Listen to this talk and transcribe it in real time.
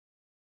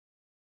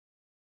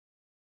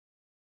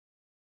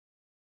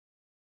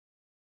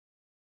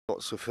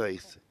Lots of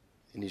faith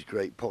in his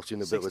great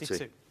potting ability.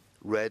 62.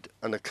 Red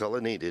and a colour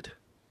needed.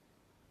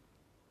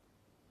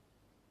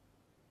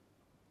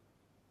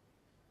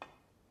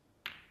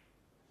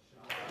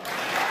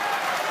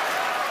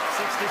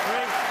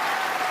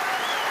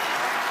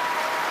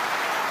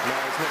 No,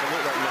 he's never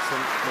looked like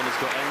missing when he's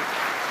got in.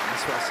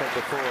 That's what I said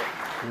before.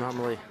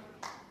 Normally,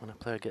 when a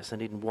player gets a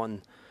need in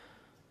one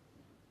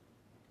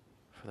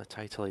for the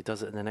title, he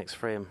does it in the next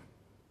frame.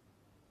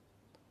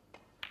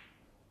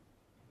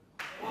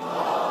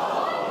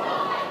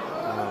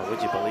 Oh,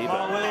 would you believe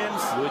it?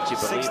 Williams, Would you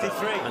believe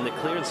 63. it? And the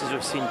clearances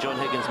we've seen John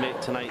Higgins make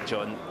tonight,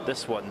 John,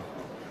 this one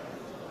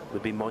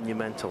would be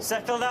monumental.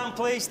 Settle down,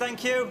 please.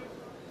 Thank you.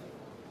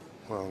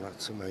 Well,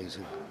 that's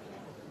amazing.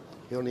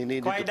 He only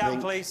needed Quiet the down,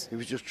 pink. please. He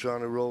was just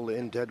trying to roll it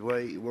in dead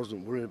weight. He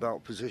wasn't worried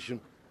about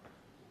position.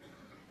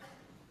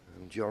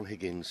 And John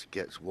Higgins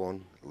gets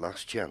one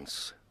last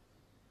chance.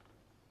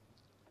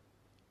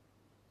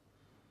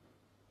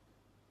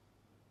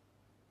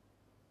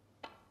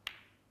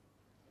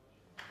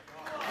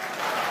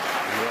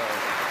 Well,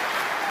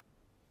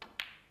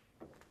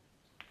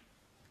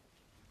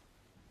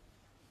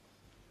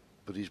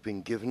 but he's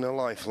been given a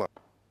lifeline.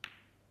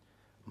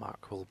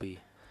 Mark will be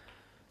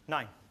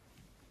 9.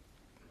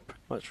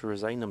 pretty much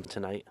resign him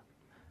tonight,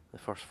 the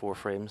first 4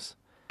 frames.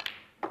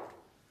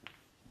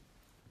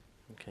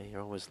 Okay,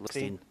 you're always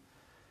listening.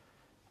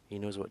 He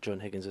knows what John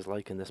Higgins is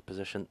like in this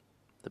position.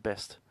 The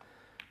best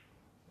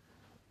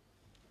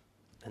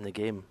in the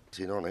game.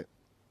 He's in on it.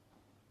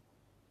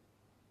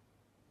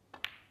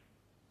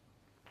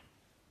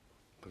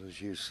 But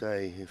as you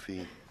say, if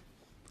he...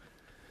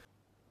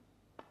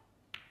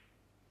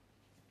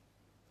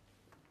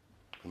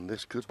 And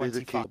this could be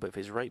the key. But if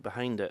he's right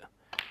behind it,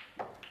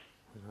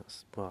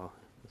 that's, well,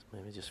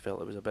 maybe just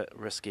felt it was a bit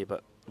risky,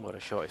 but what a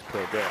shot he's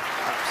played there.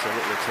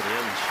 Absolutely to the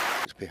inch.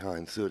 It's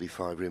behind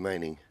 35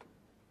 remaining.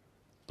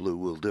 Blue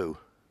will do.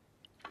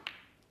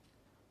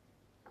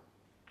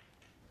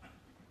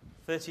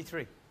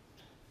 33.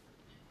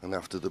 And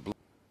after the blue...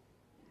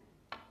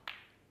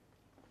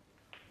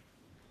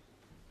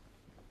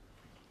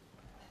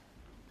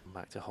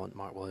 Back to haunt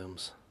Mark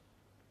Williams.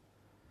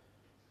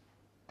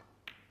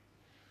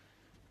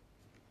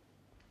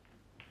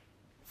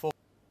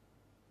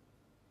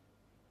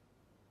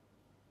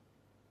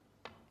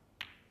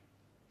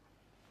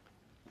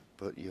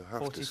 But you have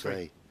 43. to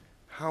say,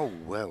 how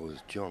well is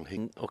John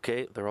Higgins?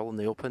 Okay, they're all in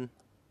the open.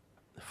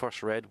 The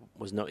first red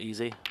was not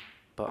easy,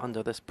 but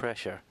under this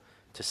pressure,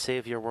 to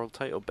save your world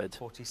title bid,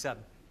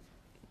 47.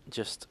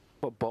 just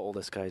what bottle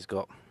this guy's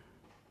got.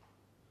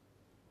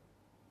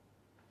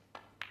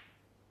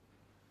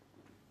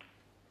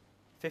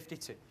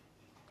 $52.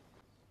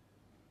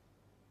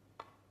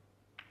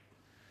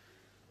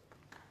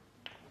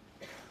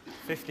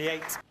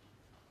 $58.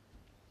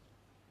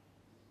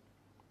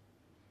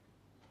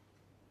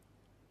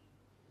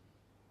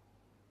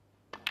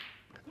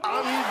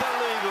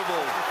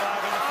 Unbelievable!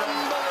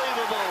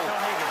 Unbelievable!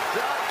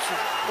 That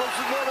was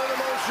one of the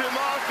most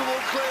remarkable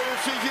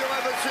clearances you'll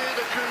ever see at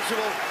the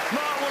Crucible.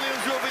 Mark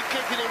Williams will be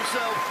kicking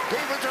himself.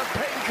 He was a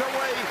pink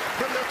away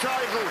from the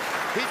title.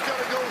 He's got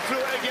to go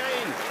through it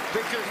again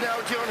because now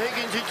John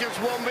Higgins is just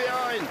one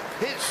behind.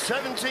 It's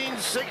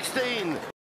 17-16.